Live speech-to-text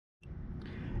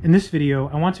In this video,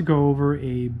 I want to go over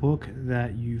a book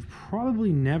that you've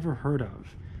probably never heard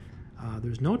of.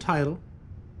 There's no title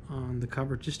on the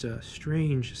cover, just a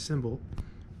strange symbol.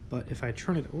 But if I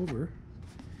turn it over,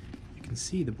 you can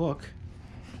see the book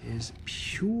is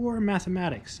Pure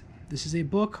Mathematics. This is a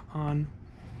book on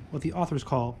what the authors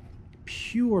call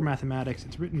pure mathematics.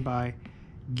 It's written by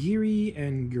Geary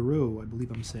and Garreau. I believe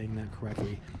I'm saying that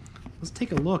correctly. Let's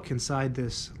take a look inside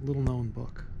this little-known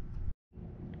book.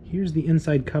 Here's the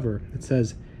inside cover. It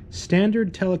says,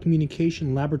 Standard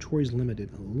Telecommunication Laboratories Limited,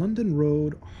 London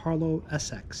Road, Harlow,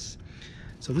 Essex.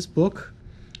 So this book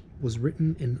was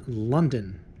written in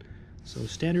London. So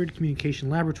Standard Communication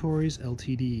Laboratories,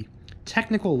 Ltd.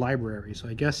 Technical Library. So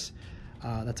I guess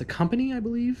that's a company, I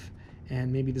believe. And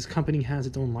maybe this company has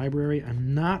its own library.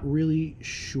 I'm not really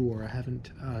sure. I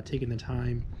haven't taken the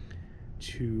time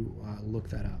to look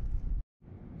that up.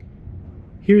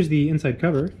 Here's the inside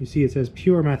cover. You see it says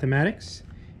Pure Mathematics,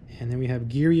 and then we have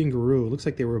Geary and Garreau. It looks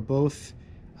like they were both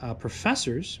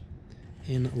professors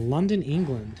in London,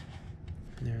 England.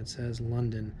 And there it says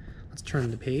London. Let's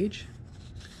turn the page.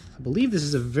 I believe this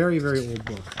is a very, very old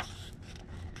book.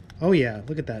 Oh yeah,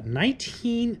 look at that.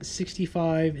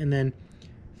 1965, and then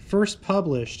first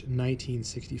published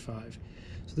 1965.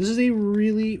 So this is a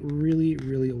really, really,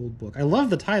 really old book. I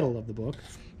love the title of the book,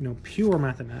 you know, Pure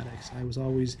Mathematics. I was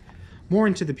always more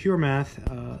into the pure math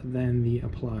than the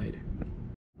applied.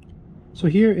 So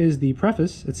here is the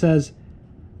preface. It says,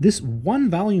 this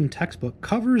one-volume textbook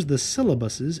covers the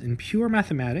syllabuses in pure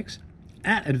mathematics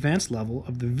at advanced level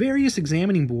of the various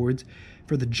examining boards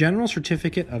for the General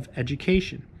Certificate of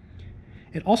Education.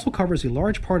 It also covers a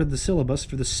large part of the syllabus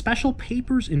for the special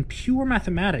papers in pure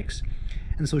mathematics,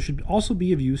 and so should also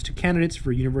be of use to candidates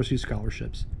for university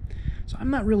scholarships. So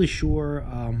I'm not really sure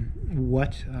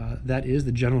what that is,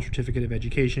 the General Certificate of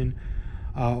Education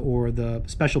or the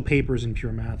special papers in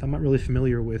pure math. I'm not really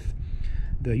familiar with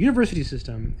the university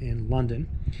system in London.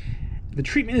 The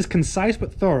treatment is concise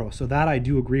but thorough, so that I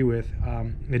do agree with.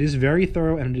 It is very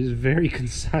thorough and it is very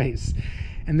concise.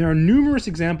 And there are numerous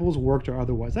examples, worked or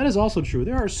otherwise. That is also true.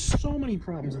 There are so many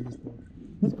problems in this book.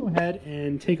 Let's go ahead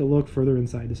and take a look further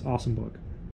inside this awesome book.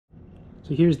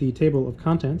 So here's the table of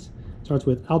contents. Starts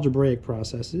with algebraic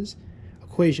processes,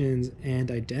 equations and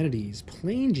identities,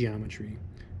 plane geometry,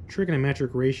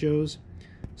 trigonometric ratios,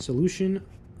 solution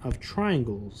of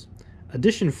triangles,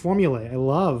 addition formulae. I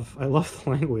love the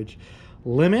language.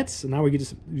 Limits, and now we get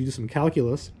to do some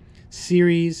calculus,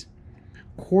 series,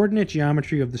 coordinate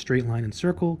geometry of the straight line and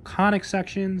circle, conic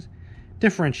sections,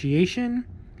 differentiation,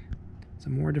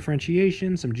 some more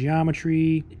differentiation, some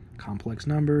geometry, complex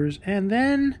numbers, and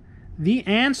then the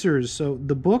answers. So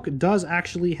the book does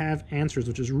actually have answers,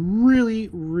 which is really,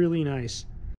 really nice.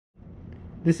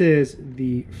 This is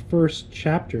the first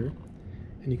chapter,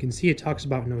 and you can see it talks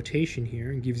about notation here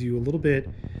and gives you a little bit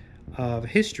of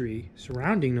history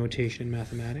surrounding notation in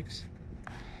mathematics.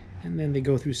 And then they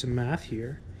go through some math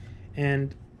here.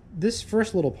 And this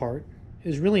first little part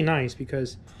is really nice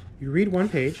because you read one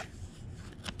page,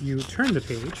 you turn the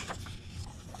page,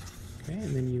 okay,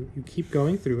 and then you keep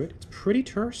going through it. It's pretty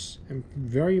terse and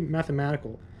very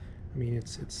mathematical. I mean,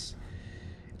 it's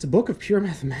a book of pure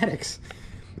mathematics.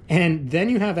 And then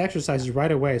you have exercises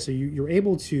right away, so you're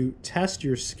able to test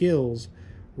your skills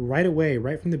right away,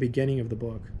 right from the beginning of the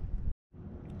book.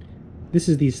 This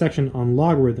is the section on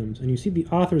logarithms, and you see the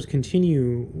authors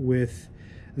continue with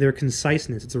their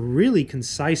conciseness. It's a really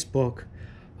concise book.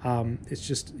 It's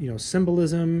just, you know,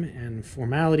 symbolism and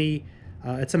formality.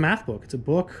 It's a math book. It's a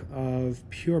book of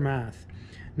pure math.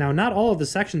 Now, not all of the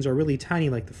sections are really tiny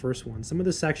like the first one. Some of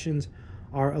the sections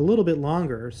are a little bit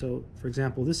longer. So, for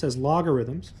example, this says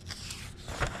logarithms.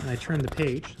 And I turn the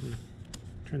page.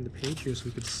 Turn the page here so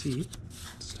we could see.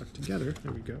 It's stuck together.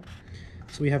 There we go.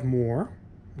 So we have more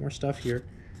stuff here.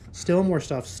 Still more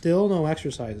stuff. Still no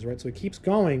exercises, right? So it keeps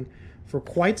going for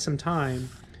quite some time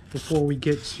before we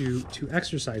get to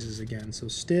exercises again. So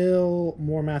still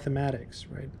more mathematics,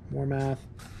 right? More math,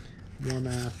 more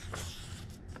math,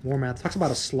 more math. Talks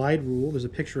about a slide rule. There's a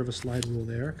picture of a slide rule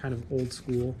there, kind of old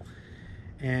school.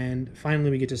 And finally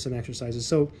we get to some exercises.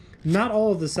 So not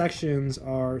all of the sections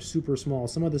are super small.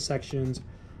 Some of the sections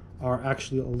are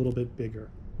actually a little bit bigger.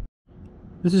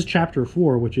 This is chapter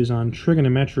 4, which is on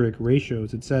trigonometric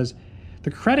ratios. It says, the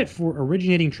credit for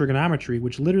originating trigonometry,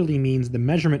 which literally means the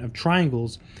measurement of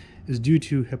triangles, is due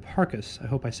to Hipparchus. I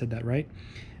hope I said that right.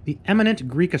 The eminent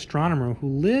Greek astronomer who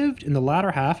lived in the latter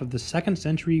half of the 2nd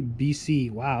century BC.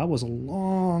 Wow, that was a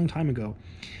long time ago.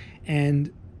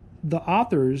 And the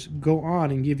authors go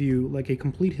on and give you like a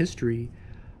complete history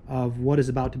of what is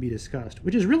about to be discussed,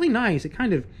 which is really nice. It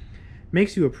kind of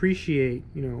makes you appreciate,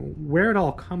 where it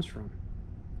all comes from.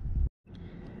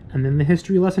 And then the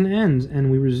history lesson ends,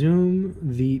 and we resume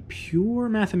the pure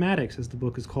mathematics, as the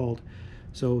book is called.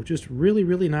 So just really,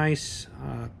 really nice,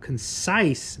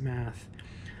 concise math.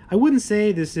 I wouldn't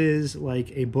say this is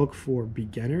like a book for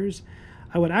beginners.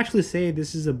 I would actually say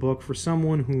this is a book for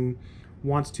someone who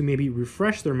wants to maybe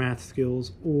refresh their math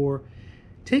skills or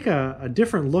take a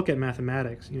different look at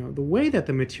mathematics. The way that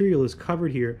the material is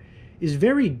covered here is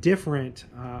very different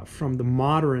from the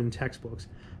modern textbooks.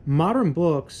 Modern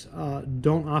books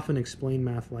don't often explain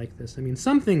math like this. I mean,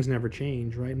 some things never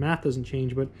change, right? Math doesn't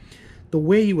change, but the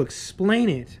way you explain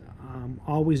it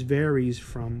always varies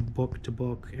from book to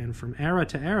book and from era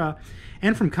to era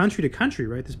and from country to country,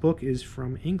 right? This book is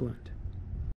from England.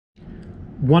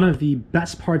 One of the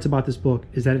best parts about this book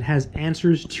is that it has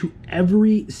answers to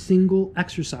every single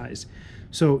exercise.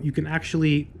 So you can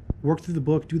actually work through the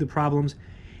book, do the problems,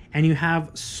 and you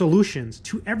have solutions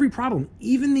to every problem,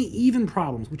 even the even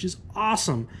problems, which is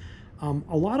awesome.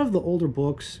 A lot of the older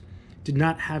books did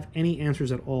not have any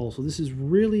answers at all. So this is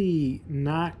really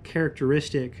not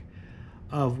characteristic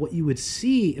of what you would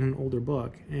see in an older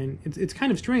book. And it's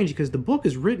kind of strange because the book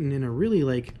is written in a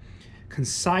really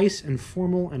concise and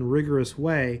formal and rigorous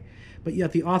way, but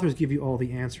yet the authors give you all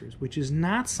the answers, which is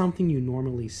not something you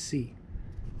normally see.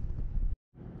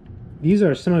 These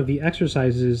are some of the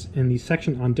exercises in the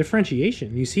section on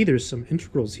differentiation. You see there's some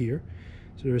integrals here.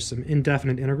 So there's some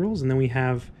indefinite integrals, and then we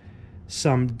have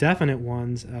some definite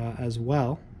ones as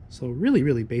well. So really,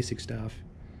 really basic stuff.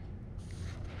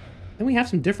 Then we have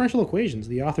some differential equations.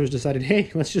 The authors decided,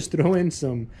 hey, let's throw in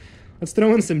some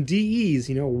DEs,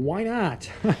 why not?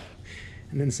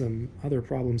 And then some other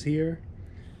problems here.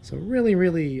 So really,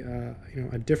 really,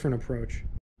 a different approach.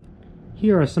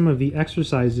 Here are some of the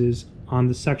exercises on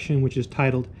the section which is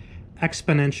titled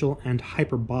Exponential and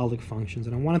Hyperbolic Functions.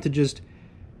 And I wanted to just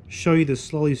show you this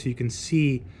slowly so you can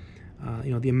see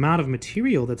the amount of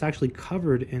material that's actually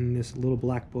covered in this little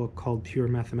black book called Pure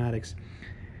Mathematics.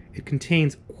 It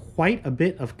contains quite a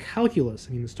bit of calculus.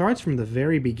 I mean, it starts from the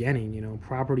very beginning,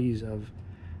 properties of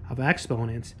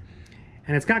exponents,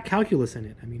 and it's got calculus in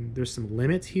it. I mean, there's some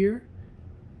limits here.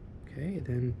 Okay,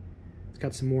 then it's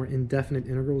got some more indefinite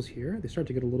integrals here. They start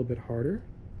to get a little bit harder.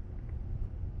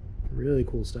 Really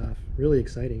cool stuff, really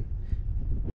exciting.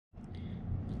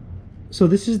 So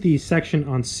this is the section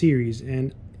on series,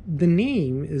 and the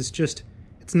name is just,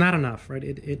 it's not enough, right?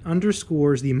 It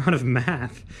underscores the amount of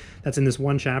math that's in this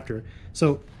one chapter.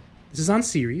 So this is on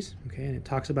series, okay, and it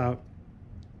talks about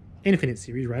infinite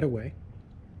series right away.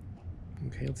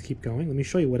 Okay, let's keep going. Let me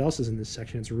show you what else is in this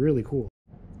section. It's really cool.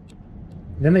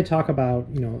 Then they talk about,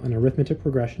 an arithmetic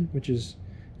progression, which is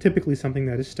typically something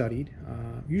that is studied,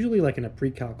 usually like in a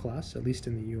pre-calc class, at least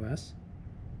in the US.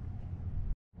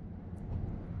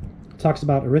 It talks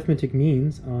about arithmetic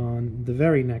means on the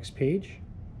very next page.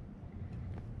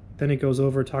 Then it goes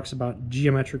over, talks about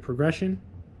geometric progression,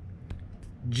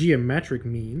 geometric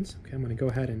means. Okay, I'm going to go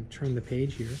ahead and turn the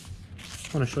page here.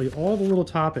 I want to show you all the little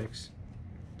topics.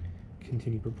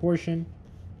 Continued proportion,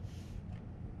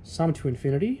 sum to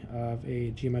infinity of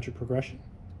a geometric progression.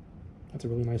 That's a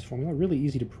really nice formula, really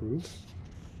easy to prove.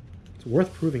 It's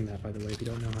worth proving that, by the way, if you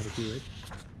don't know how to do it.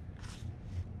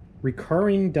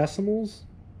 Recurring decimals,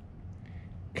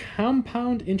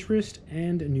 compound interest,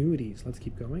 and annuities. Let's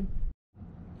keep going.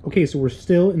 Okay, so we're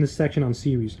still in the section on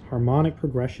series. Harmonic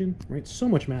progression, right? So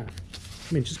much math.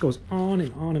 I mean, it just goes on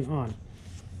and on and on.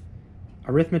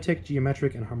 Arithmetic,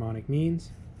 geometric, and harmonic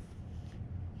means.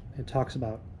 It talks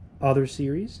about other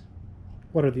series.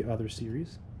 What are the other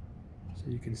series? So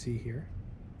you can see here.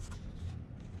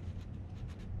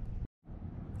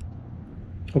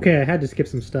 Okay, I had to skip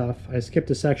some stuff. I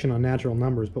skipped a section on natural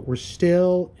numbers, but we're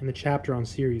still in the chapter on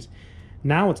series.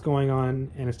 Now what's going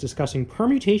on, and it's discussing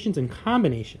permutations and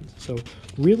combinations. So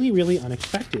really, really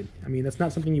unexpected. I mean, that's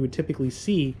not something you would typically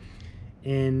see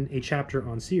in a chapter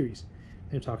on series.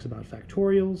 And it talks about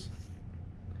factorials,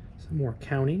 some more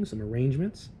counting, some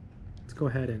arrangements. Let's go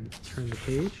ahead and turn the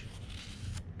page.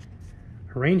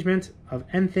 Arrangement of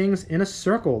n things in a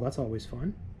circle. That's always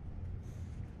fun.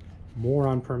 More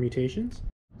on permutations.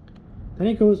 Then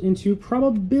it goes into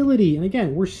probability. And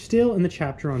again, we're still in the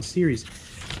chapter on series.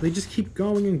 So they just keep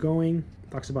going and going.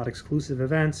 Talks about exclusive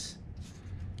events,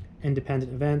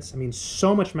 independent events. I mean,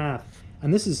 so much math.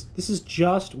 And this is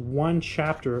just one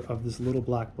chapter of this little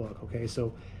black book, okay?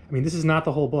 So, I mean, this is not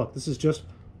the whole book. This is just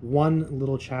one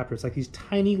little chapter. It's like these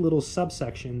tiny little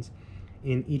subsections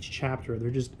in each chapter.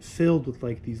 They're just filled with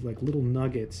these little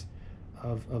nuggets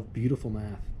of beautiful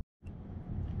math.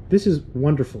 This is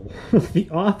wonderful. The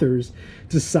authors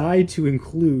decide to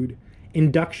include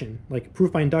induction, like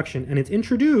proof by induction, and it's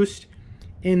introduced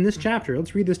in this chapter.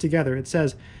 Let's read this together. It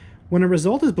says, when a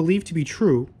result is believed to be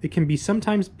true, it can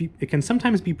sometimes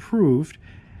be proved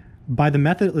by the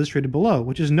method illustrated below,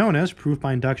 which is known as proof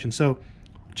by induction. So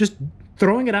just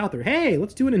throwing it out there, hey,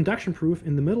 let's do an induction proof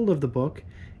in the middle of the book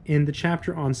in the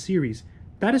chapter on series.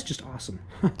 That is just awesome.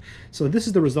 So this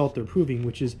is the result they're proving,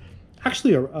 which is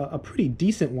actually a pretty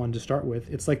decent one to start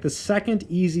with. It's like the second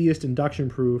easiest induction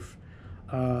proof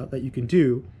that you can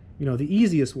do. You know, the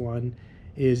easiest one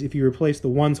is if you replace the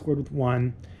 1 squared with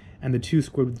 1 and the 2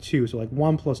 squared with 2. So like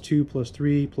 1 plus 2 plus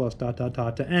 3 plus ...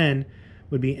 to n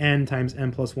would be n times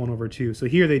n plus 1 over 2. So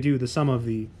here they do the sum of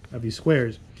these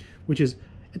squares, which is,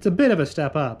 it's a bit of a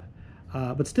step up.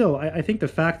 But still, I think the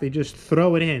fact they just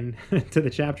throw it in to the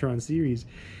chapter on series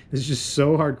is just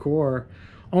so hardcore,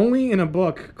 only in a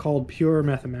book called Pure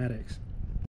Mathematics.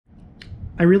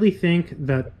 I really think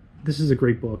that this is a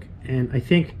great book, and I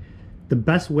think the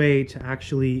best way to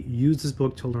actually use this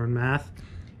book to learn math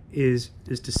is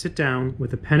to sit down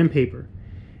with a pen and paper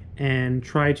and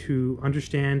try to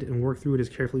understand and work through it as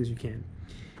carefully as you can.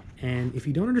 And if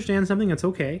you don't understand something, that's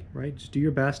okay, right? Just do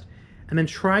your best. And then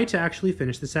try to actually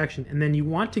finish the section. And then you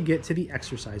want to get to the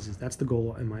exercises. That's the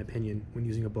goal, in my opinion, when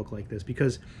using a book like this,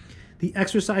 because the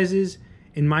exercises,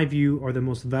 in my view, are the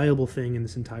most valuable thing in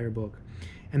this entire book.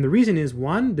 And the reason is,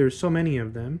 one, there's so many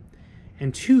of them,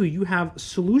 and two, you have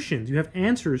solutions. You have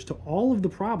answers to all of the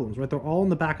problems, right? They're all in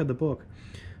the back of the book.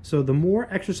 So the more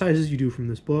exercises you do from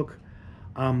this book,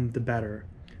 the better.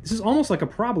 This is almost like a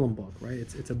problem book, right?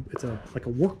 It's like a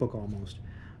workbook almost,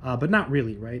 but not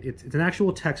really, right? It's an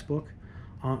actual textbook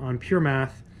on pure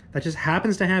math that just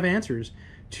happens to have answers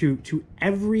to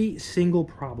every single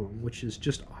problem, which is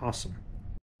just awesome.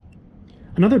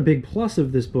 Another big plus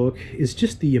of this book is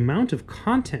just the amount of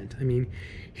content. I mean,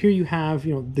 here you have,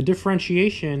 you know, the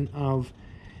differentiation of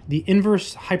the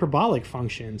inverse hyperbolic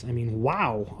functions. I mean,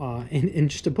 wow, in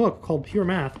just a book called Pure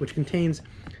Math, which contains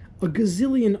a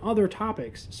gazillion other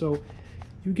topics. So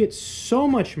you get so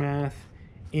much math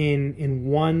in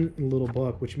one little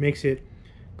book, which makes it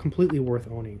completely worth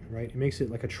owning, right? It makes it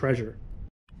like a treasure.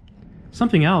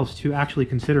 Something else to actually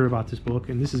consider about this book,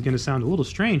 and this is going to sound a little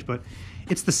strange, but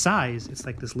it's the size. It's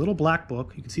like this little black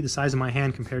book. You can see the size of my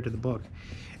hand compared to the book,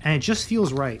 and it just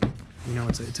feels right. You know,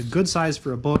 it's a good size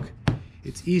for a book.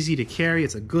 It's easy to carry.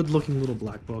 It's a good-looking little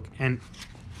black book, and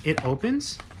it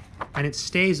opens and it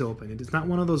stays open. It's not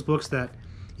one of those books that,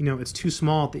 you know, it's too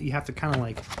small that you have to kind of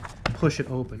like push it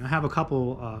open. I have a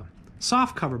couple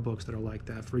soft cover books that are like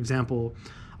that. For example,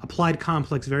 Applied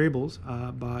Complex Variables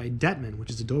by Detman,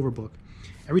 which is a Dover book.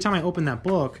 Every time I open that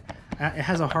book, it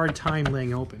has a hard time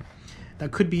laying open.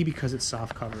 That could be because it's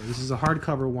soft cover. This is a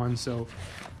hardcover one, so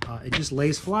it just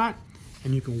lays flat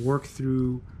and you can work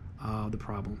through the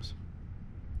problems.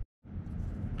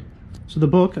 So the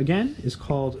book, again, is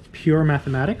called Pure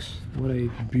Mathematics. What a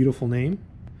beautiful name.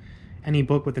 Any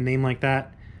book with a name like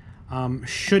that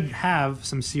should have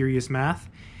some serious math.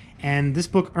 And this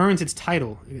book earns its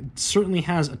title. It certainly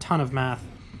has a ton of math.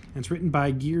 And it's written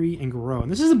by Geary and Garreau.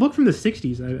 And this is a book from the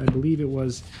 60s. I believe it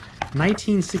was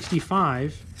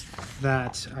 1965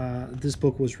 that this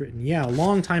book was written. Yeah, a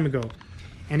long time ago.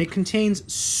 And it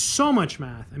contains so much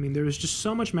math. I mean, there is just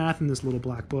so much math in this little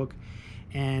black book.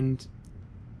 And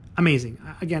amazing.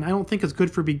 Again, I don't think it's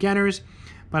good for beginners,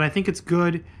 but I think it's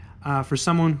good for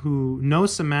someone who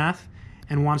knows some math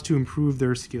and wants to improve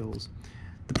their skills.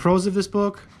 The pros of this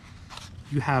book: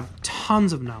 you have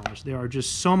tons of knowledge. There are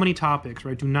just so many topics,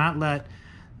 right? Do not let,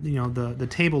 you know, the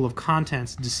table of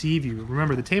contents deceive you.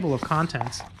 Remember, the table of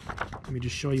contents, let me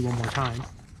just show you one more time.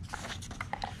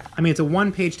 I mean, it's a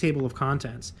one-page table of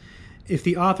contents. If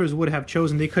the authors would have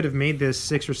chosen, they could have made this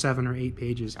 6 or 7 or 8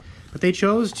 pages, but they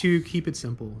chose to keep it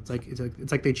simple.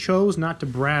 It's like they chose not to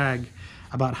brag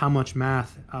about how much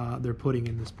math they're putting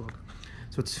in this book.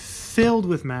 So it's filled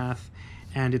with math,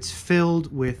 and it's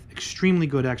filled with extremely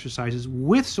good exercises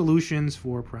with solutions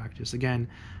for practice. Again,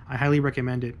 I highly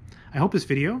recommend it. I hope this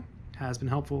video has been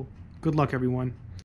helpful. Good luck, everyone.